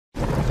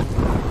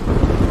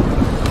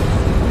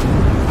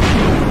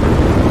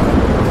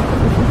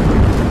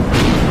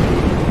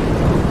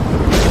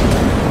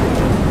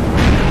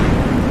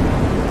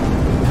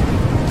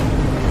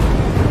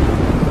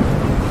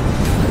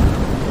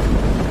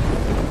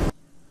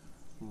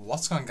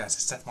What's going on, guys?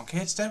 It's Bocw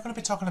here. Today we're going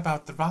to be talking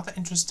about the rather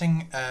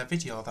interesting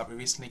video that we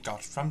recently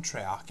got from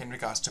Treyarch in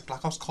regards to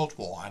Black Ops Cold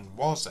War and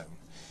Warzone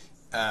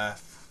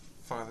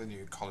for the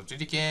new Call of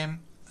Duty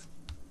game.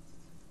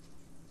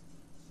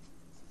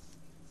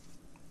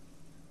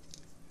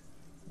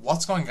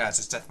 What's going on, guys?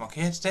 It's Bocw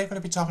here. Today we're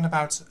going to be talking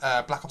about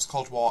Black Ops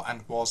Cold War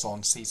and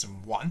Warzone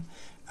Season 1.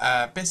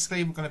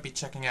 Basically, we're going to be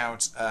checking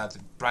out the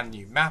brand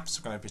new maps.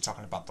 We're going to be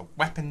talking about the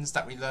weapons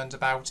that we learned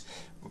about.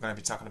 We're going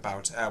to be talking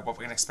about what we're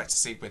going to expect to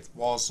see with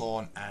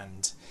Warzone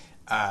and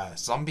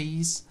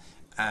zombies,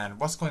 and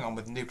what's going on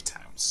with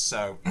Nuketown.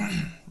 So,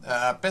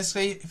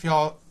 basically, if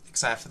you're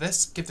excited for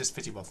this, give this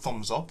video a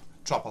thumbs up,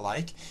 drop a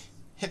like,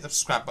 hit the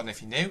subscribe button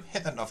if you're new,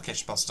 hit that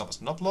notification bell to stop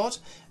us an upload.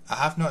 I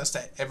have noticed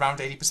that around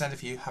 80%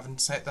 of you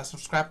haven't hit that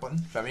subscribe button.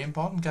 Very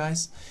important,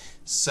 guys.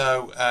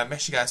 So, make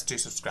sure you guys do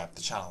subscribe to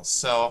the channel.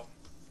 So,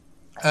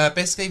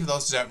 basically, for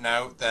those who don't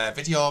know, the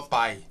video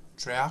by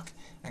Treyarch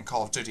and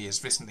Call of Duty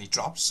has recently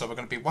dropped, so we're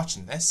going to be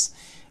watching this,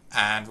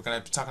 and we're going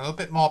to be talking a little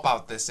bit more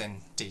about this in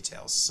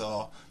details.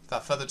 So,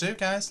 without further ado,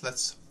 guys,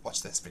 let's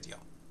watch this video.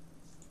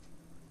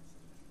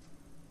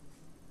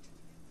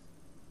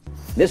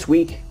 This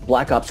week,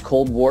 Black Ops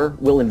Cold War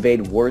will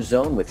invade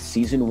Warzone with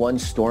Season 1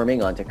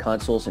 storming onto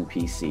consoles and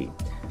PC.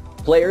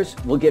 Players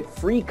will get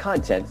free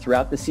content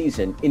throughout the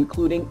season,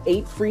 including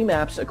 8 free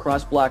maps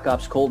across Black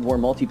Ops Cold War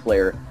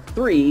multiplayer,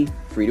 3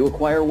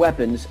 free-to-acquire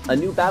weapons, a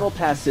new battle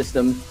pass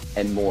system,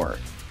 and more.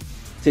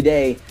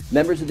 Today,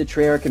 members of the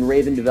Treyarch and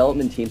Raven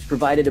development teams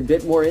provided a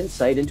bit more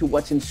insight into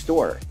what's in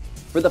store.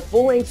 For the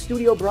full-length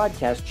studio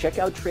broadcast, check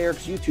out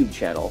Treyarch's YouTube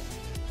channel.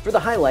 For the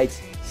highlights,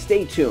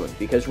 stay tuned,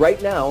 because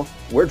right now,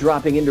 we're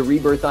dropping into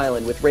Rebirth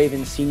Island with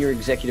Raven's senior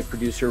executive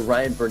producer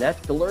Ryan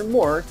Burnett to learn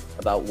more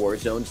about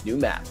Warzone's new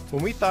map.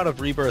 When we thought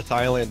of Rebirth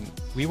Island,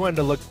 we wanted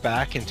to look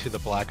back into the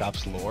Black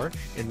Ops lore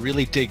and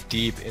really dig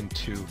deep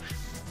into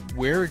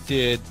where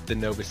did the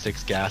Nova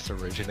 6 gas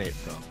originate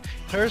from.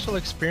 Players will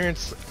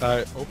experience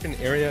open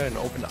area and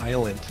open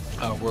island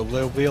where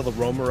they'll be able to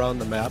roam around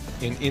the map,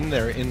 and in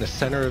there, in the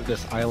center of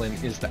this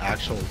island, is the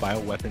actual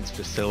bioweapons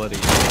facility.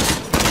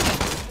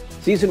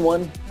 Season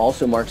 1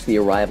 also marks the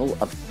arrival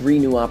of 3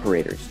 new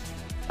operators.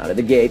 Out of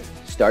the gate,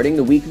 starting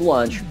the week of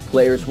launch,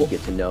 players will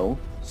get to know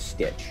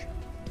Stitch.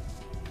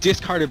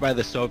 Discarded by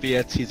the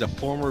Soviets, he's a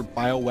former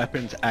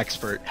bioweapons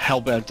expert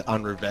hellbent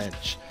on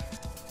revenge.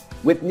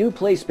 With new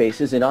play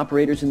spaces and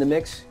operators in the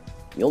mix,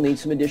 you'll need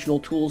some additional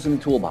tools in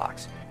the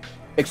toolbox.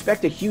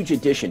 Expect a huge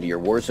addition to your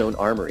Warzone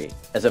armory,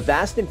 as a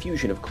vast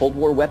infusion of Cold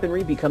War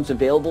weaponry becomes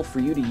available for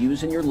you to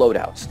use in your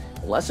loadouts.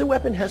 Unless a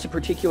weapon has a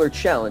particular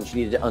challenge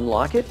needed to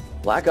unlock it,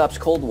 Black Ops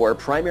Cold War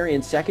primary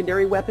and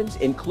secondary weapons,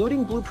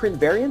 including blueprint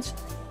variants,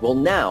 will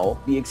now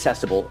be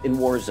accessible in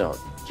Warzone.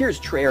 Here's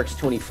Treyarch's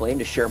Tony Flame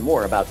to share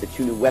more about the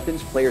 2 new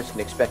weapons players can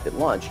expect at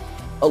launch,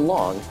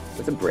 along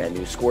with a brand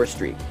new score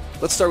streak.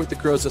 Let's start with the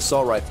Crow's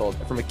Assault Rifle.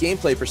 From a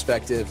gameplay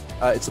perspective,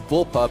 it's a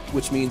bullpup,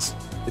 which means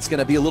it's going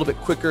to be a little bit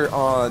quicker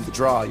on the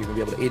draw. You're going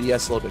to be able to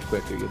ADS a little bit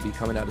quicker. You'll be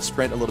coming out to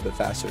sprint a little bit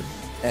faster.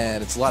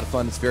 And it's a lot of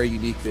fun. It's very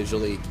unique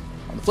visually.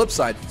 On the flip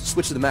side,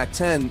 switch to the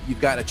MAC-10, you've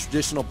got a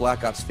traditional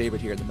Black Ops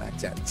favorite here in the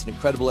MAC-10. It's an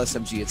incredible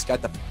SMG. It's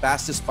got the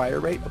fastest fire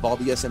rate of all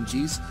the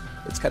SMGs.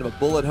 It's kind of a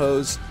bullet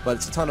hose, but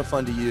it's a ton of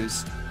fun to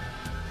use.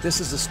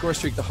 This is the score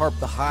streak, the HARP,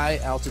 the high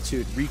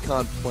altitude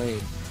recon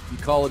plane. You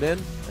call it in,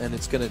 and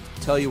it's going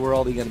to tell you where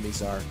all the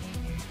enemies are.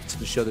 It's going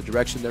to show the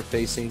direction they're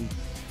facing.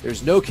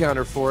 There's no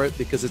counter for it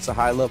because it's a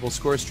high-level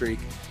score streak,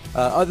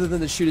 other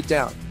than to shoot it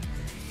down.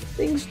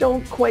 Things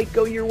don't quite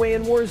go your way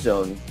in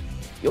Warzone.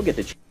 You'll get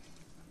the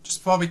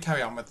Just before we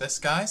carry on with this,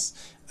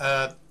 guys,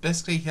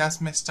 basically he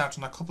has missed out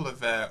on a couple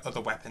of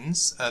other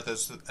weapons.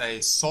 There's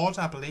a sword,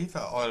 I believe,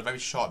 or a very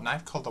short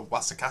knife called the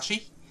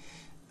Wasakashi.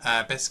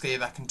 Basically,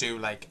 that can do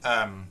like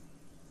a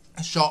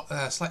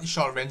slightly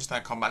shorter range than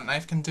a combat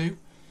knife can do,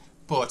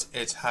 but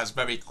it has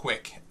very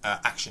quick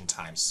action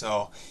time,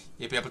 so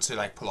you'll be able to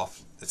like pull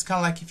off. It's kind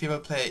of like if you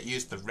ever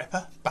used the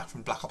Ripper back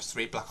from Black Ops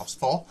 3, Black Ops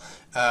 4.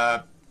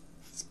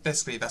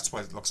 Basically, that's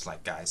what it looks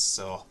like, guys.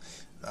 So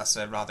that's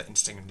a rather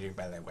interesting new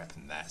melee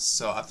weapon there.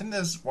 So I think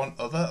there's one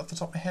other off the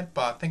top of my head,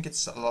 but I think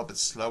it's a little bit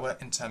slower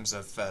in terms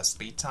of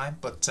speed time.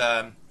 But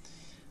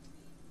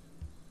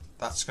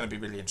that's going to be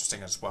really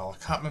interesting as well.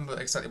 I can't remember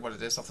exactly what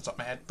it is off the top of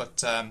my head, but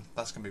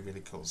that's going to be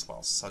really cool as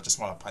well. So I just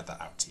want to point that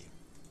out to you.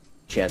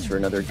 chance for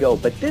another go,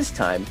 but this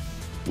time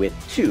with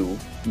 2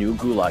 new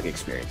Gulag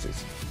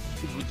experiences.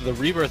 The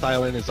Rebirth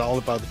Island is all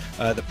about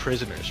the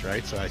prisoners,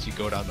 right? So as you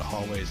go down the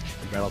hallways,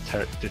 the metal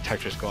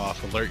detectors go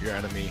off, alert your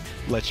enemy,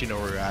 let you know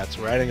where you're at.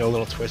 So we're adding a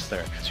little twist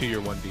there to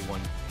your 1v1.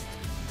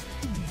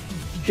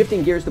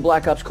 Shifting gears to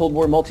Black Ops Cold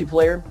War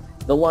multiplayer,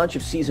 the launch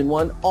of Season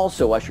 1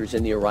 also ushers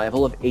in the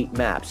arrival of 8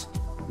 maps,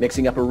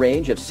 mixing up a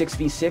range of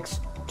 6v6,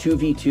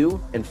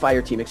 2v2, and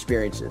Fireteam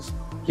experiences.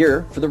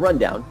 Here, for the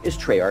rundown, is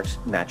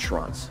Treyarch's Matt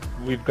Schrantz.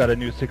 We've got a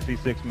new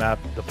 66 map,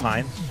 The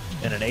Pines,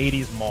 and an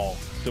 80s mall.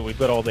 So we've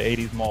got all the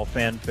 80s mall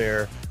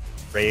fanfare.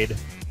 Raid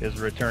is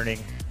returning,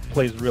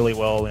 plays really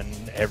well in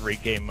every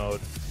game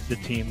mode. the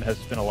team has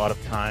spent a lot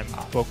of time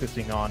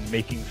focusing on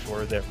making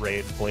sure that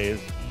Raid plays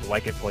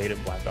like it played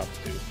in Black Ops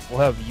 2. We'll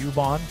have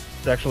U-Bahn.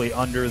 It's actually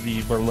under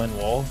the Berlin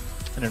Wall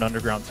in an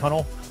underground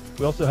tunnel.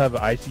 We also have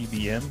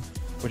ICBM,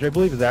 which I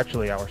believe is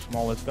actually our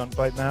smallest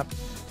gunfight map.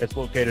 It's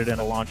located in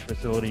a launch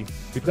facility.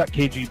 We've got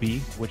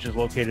KGB, which is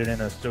located in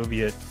a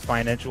Soviet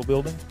financial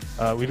building.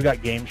 We've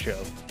got Game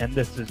Show, and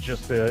this is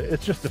just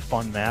a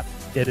fun map.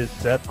 It is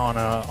set on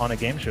a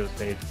game show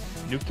stage.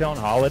 Nuketown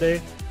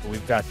Holiday.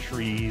 We've got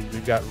trees,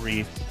 we've got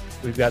wreaths,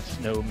 we've got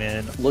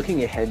snowmen.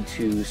 Looking ahead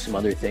to some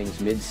other things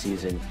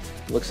mid-season,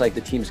 looks like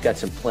the team's got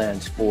some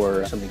plans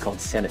for something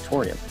called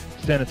Sanatorium.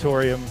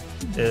 Sanatorium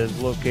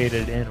is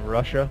located in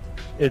Russia.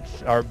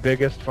 It's our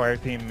biggest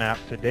fireteam map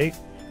to date.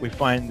 We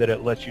find that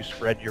it lets you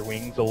spread your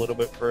wings a little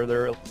bit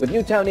further. With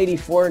Newtown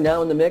 84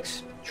 now in the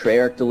mix,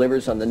 Treyarch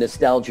delivers on the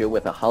nostalgia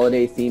with a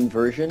holiday-themed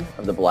version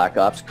of the Black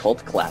Ops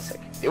cult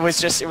classic. It was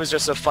just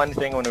a fun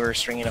thing when we were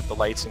stringing up the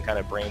lights and kind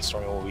of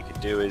brainstorming what we could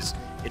do.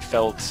 It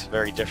felt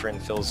very different.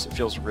 It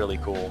feels really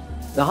cool.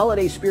 The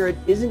holiday spirit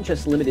isn't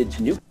just limited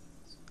to new.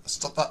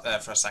 Stop that there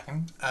for a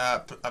second.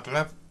 I'm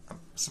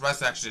surprised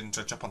they actually didn't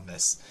touch up on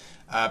this.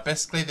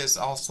 Basically, there's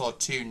also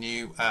 2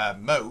 new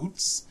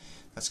modes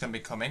that's going to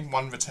be coming.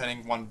 One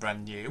returning, one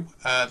brand new.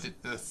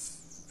 The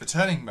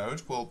returning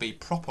mode will be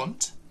Prop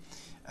Hunt,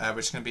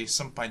 which is going to be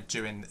some point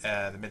during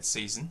the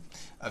mid-season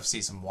of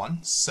Season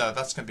 1. So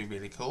that's going to be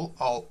really cool.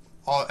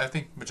 I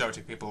think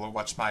majority of people who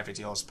watch my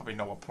videos probably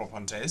know what Prop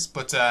Hunt is.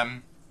 But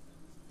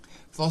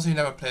for those who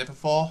never played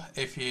before,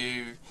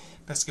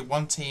 basically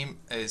one team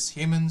is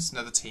humans,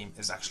 another team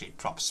is actually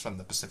props from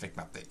the Pacific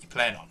map that you're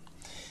playing on.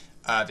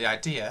 The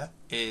idea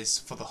is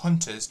for the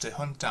hunters to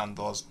hunt down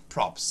those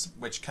props,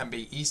 which can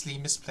be easily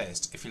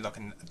misplaced if you're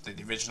looking at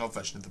the original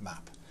version of the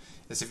map,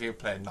 as if you're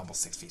playing normal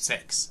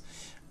 6v6.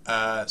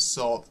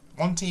 So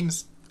one team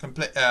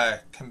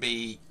can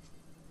be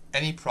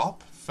any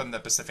prop from the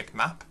Pacific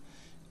map.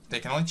 They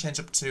can only change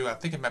up to, I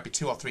think it might be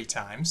 2 or 3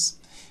 times.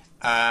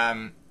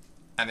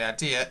 And the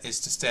idea is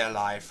to stay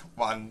alive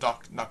while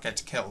not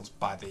get killed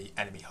by the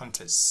enemy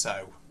hunters.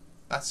 So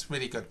that's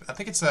really good. I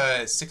think it's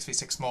a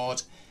 6v6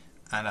 mode.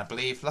 And I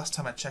believe last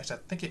time I checked, I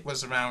think it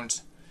was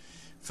around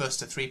first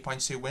to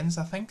 3.2 wins,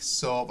 I think.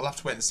 So we'll have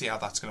to wait and see how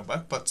that's going to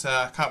work. But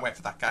can't wait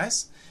for that,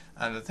 guys.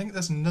 And I think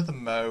there's another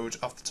mode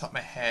off the top of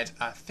my head.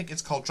 I think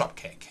it's called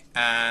Dropkick.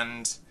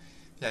 And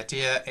the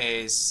idea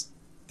is,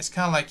 it's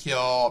kind of like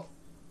your,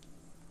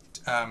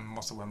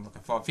 what's the word I'm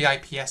looking for?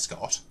 VIP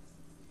escort.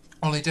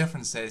 Only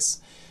difference is,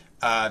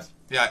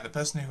 the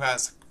person who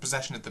has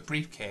possession of the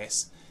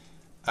briefcase,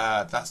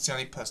 that's the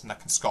only person that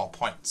can score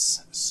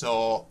points.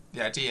 So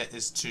the idea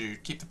is to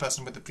keep the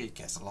person with the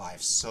briefcase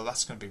alive. So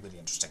that's going to be really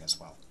interesting as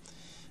well.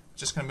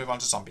 Just going to move on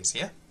to zombies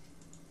here.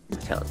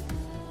 Town.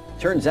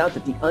 Turns out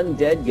that the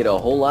undead get a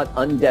whole lot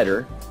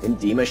undeader in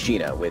Die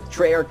Maschine, with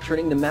Treyarch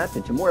turning the map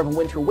into more of a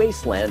winter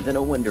wasteland than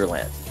a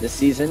wonderland. This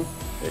season,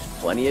 there's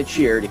plenty of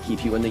cheer to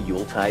keep you in the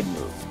Yuletide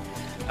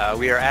mood.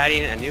 We are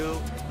adding a new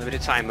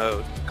limited time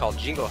mode called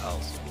Jingle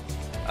Hells,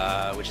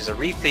 which is a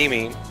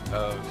retheming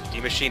of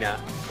Die Maschine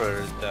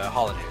for the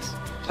holidays.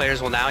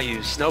 Players will now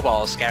use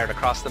snowballs scattered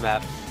across the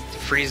map to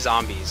freeze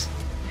zombies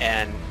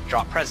and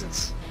drop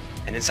presents.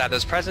 And inside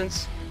those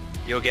presents,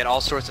 you'll get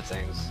all sorts of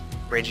things,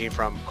 ranging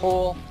from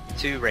coal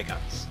to ray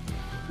guns.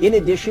 In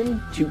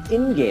addition to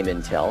in-game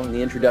intel and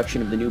the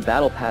introduction of the new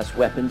Battle Pass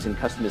weapons and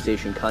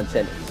customization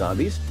content in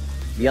zombies,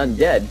 the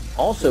undead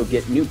also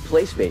get new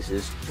play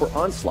spaces for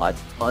Onslaught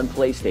on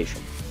PlayStation.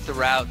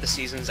 Throughout the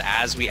seasons,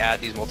 as we add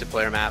these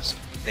multiplayer maps,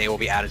 they will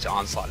be added to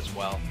Onslaught as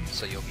well.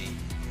 So you'll be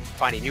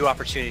finding new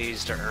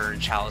opportunities to earn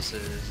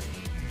chalices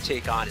and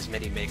take on as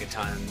many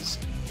megatons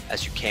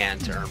as you can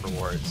to earn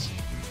rewards.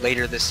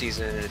 Later this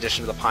season, in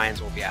addition to the Pines,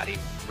 we'll be adding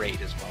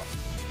Raid as well.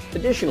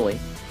 Additionally,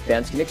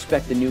 fans can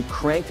expect the new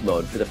Cranked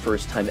mode for the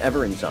first time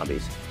ever in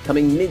Zombies,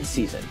 coming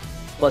mid-season,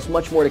 plus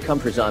much more to come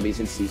for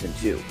Zombies in Season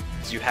 2.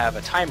 So you have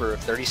a timer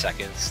of 30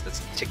 seconds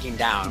that's ticking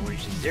down. When it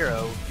reaches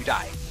 0, you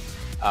die.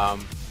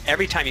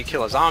 Every time you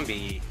kill a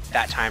zombie,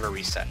 that timer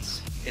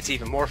resets. It's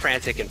even more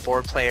frantic in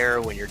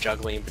 4-player when you're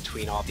juggling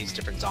between all these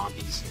different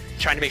zombies,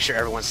 trying to make sure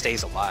everyone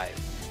stays alive.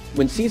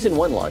 When Season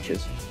 1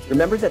 launches,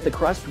 remember that the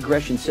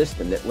cross-progression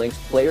system that links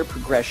player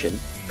progression,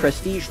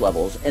 prestige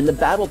levels, and the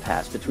battle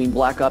pass between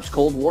Black Ops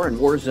Cold War and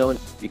Warzone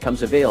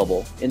becomes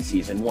available in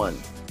Season 1.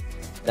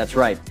 That's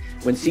right,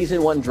 when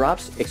Season 1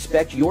 drops,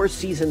 expect your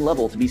season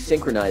level to be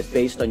synchronized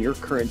based on your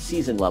current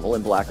season level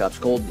in Black Ops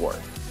Cold War.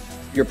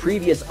 Your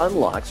previous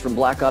unlocks from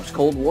Black Ops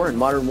Cold War and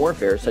Modern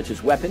Warfare, such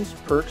as weapons,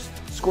 perks,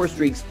 score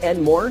streaks,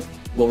 and more,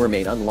 will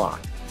remain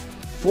unlocked.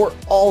 For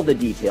all the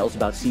details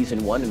about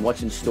Season 1 and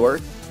what's in store,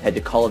 head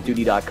to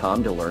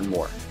callofduty.com to learn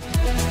more.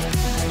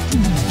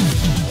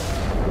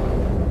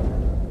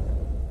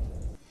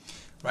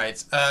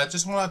 Right,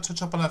 just want to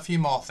touch up on a few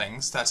more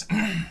things that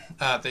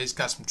these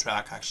guys from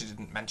Treyarch actually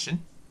didn't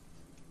mention.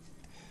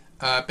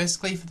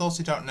 Basically, for those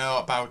who don't know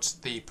about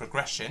the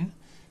progression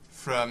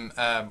from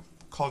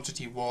Call of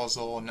Duty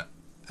Warzone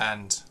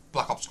and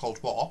Black Ops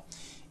Cold War,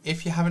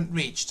 if you haven't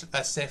reached,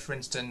 let's say for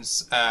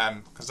instance,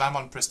 because I'm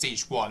on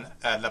Prestige 1,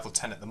 level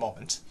 10 at the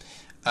moment,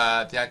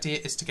 the idea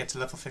is to get to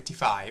level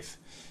 55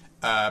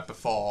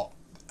 before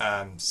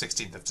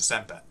 16th of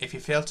December. If you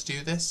fail to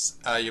do this,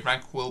 your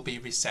rank will be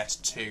reset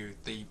to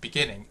the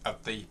beginning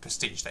of the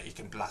Prestige that you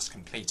can last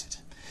completed.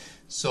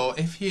 So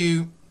if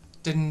you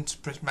didn't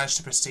manage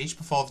to Prestige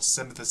before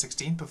December the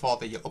 16th, before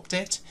the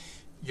update,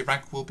 your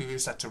rank will be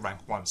reset to rank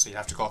 1, so you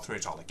have to go through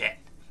it all again.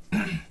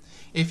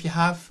 If you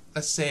have,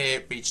 let's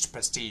say, reached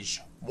Prestige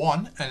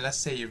 1, and let's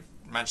say you've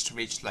managed to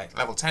reach like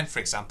level 10 for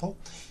example,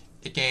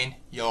 again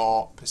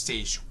your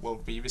Prestige will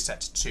be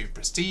reset to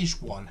Prestige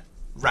 1,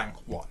 rank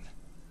 1.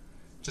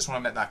 Just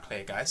want to make that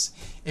clear, guys.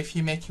 If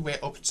you make your way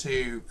up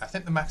to, I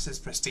think the max is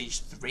Prestige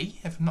 3,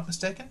 if I'm not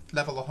mistaken,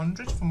 level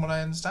 100 from what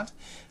I understand,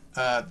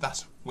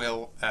 that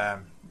will,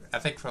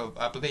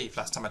 I believe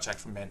last time I checked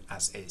from main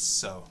as is,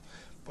 so,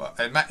 but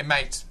it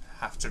might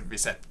have to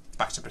reset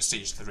back to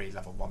Prestige 3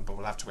 level 1, but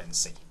we'll have to wait and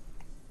see.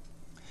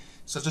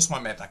 So just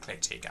want to make that clear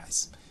to you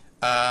guys.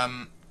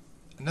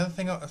 Another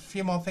thing, a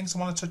few more things I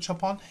want to touch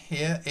up on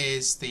here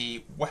is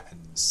the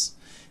weapons.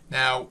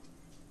 Now,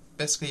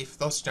 basically, for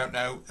those who don't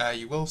know,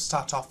 you will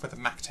start off with the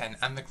MAC-10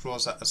 and the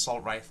Groza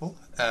Assault Rifle,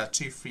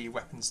 2 free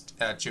weapons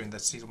during the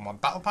Season 1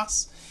 Battle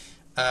Pass.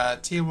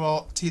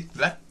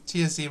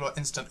 Tier 0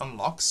 instant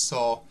unlocks,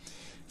 so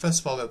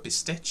first of all there'll be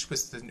Stitch,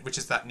 which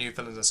is that new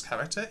villainous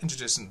character,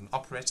 introduced an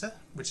operator,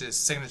 which is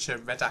signature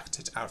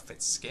redacted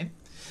outfit skin.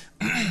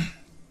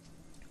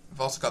 We've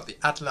also got the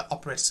Adler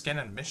operator skin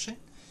and mission.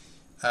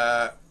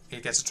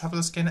 It gets a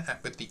traveller skin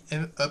with the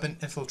Urban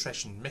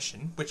Infiltration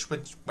mission, which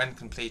when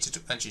completed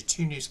earns you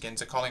 2 new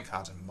skins, a calling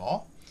card and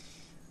more.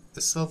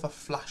 The Silver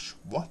Flash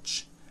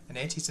Watch, an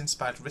 80s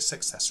inspired wrist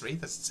accessory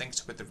that's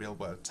synced with the real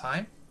world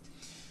time.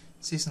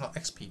 Seasonal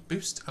XP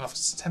boost, and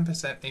offers a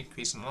 10%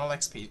 increase on all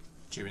XP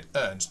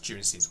earned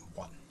during Season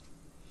 1.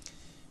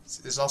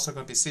 There's also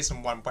going to be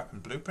Season 1 weapon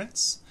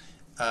blueprints.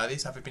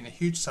 These have been a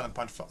huge selling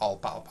point for all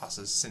battle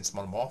passes since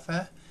Modern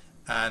Warfare,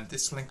 and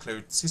this will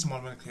include, Season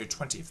 1 will include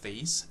 20 of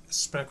these,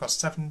 spread across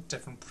 7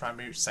 different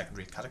primary and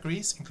secondary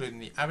categories, including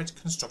the Arid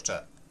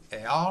Constructor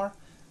AR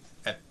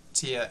at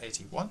tier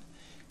 81,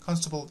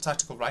 Constable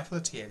Tactical Rifle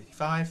at tier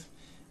 85,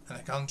 and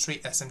a Gantry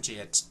SMG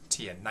at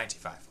tier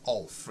 95,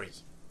 all free.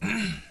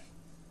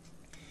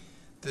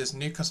 There's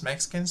new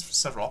cosmetic skins for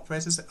several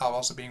operators that are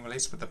also being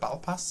released with the Battle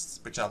Pass,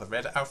 which are the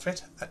Raider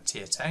outfit at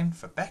tier 10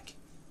 for Bocw,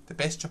 the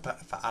base jumper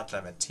for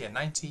Adler at tier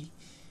 90,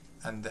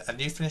 and a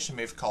new finishing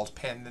move called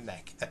Pain in the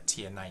Neck at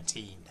tier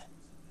 19.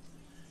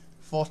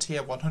 4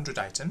 tier 100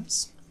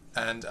 items,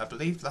 and I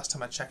believe last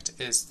time I checked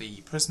is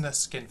the Prisoner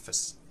skin for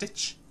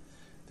Stitch,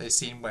 they've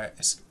seen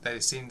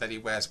that he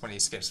wears when he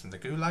escapes from the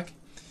Gulag,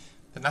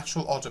 the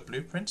Natural Order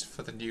blueprint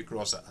for the new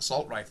Groza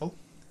Assault Rifle,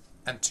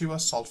 and 2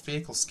 assault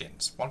vehicle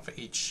skins, 1 for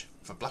each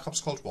for Black Ops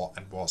Cold War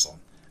and Warzone,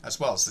 as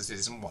well as the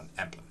Season 1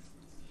 emblem,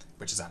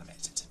 which is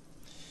animated.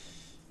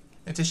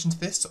 In addition to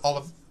this, all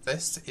of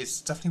this,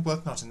 is definitely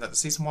worth noting that the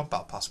Season 1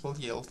 Battle Pass will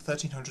yield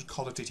 1300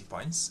 Call of Duty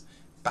points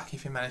back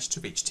if you manage to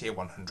reach tier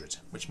 100,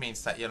 which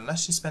means that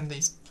unless you spend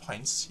these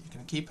points, you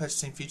can keep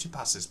purchasing future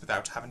passes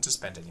without having to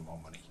spend any more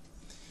money.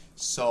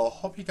 So,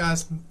 hope you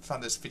guys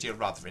found this video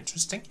rather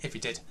interesting. If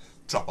you did,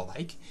 drop a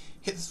like,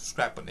 hit the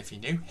subscribe button if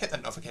you're new, hit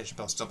that notification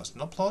bell so don't miss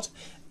an upload,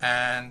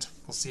 and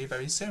we'll see you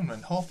very soon,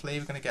 and hopefully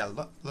we're going to get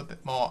a little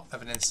bit more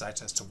of an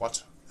insight as to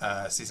what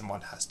Season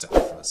 1 has to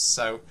offer us.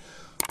 So,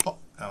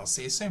 I'll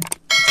see you soon. Until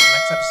the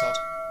next episode,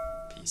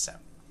 peace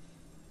out.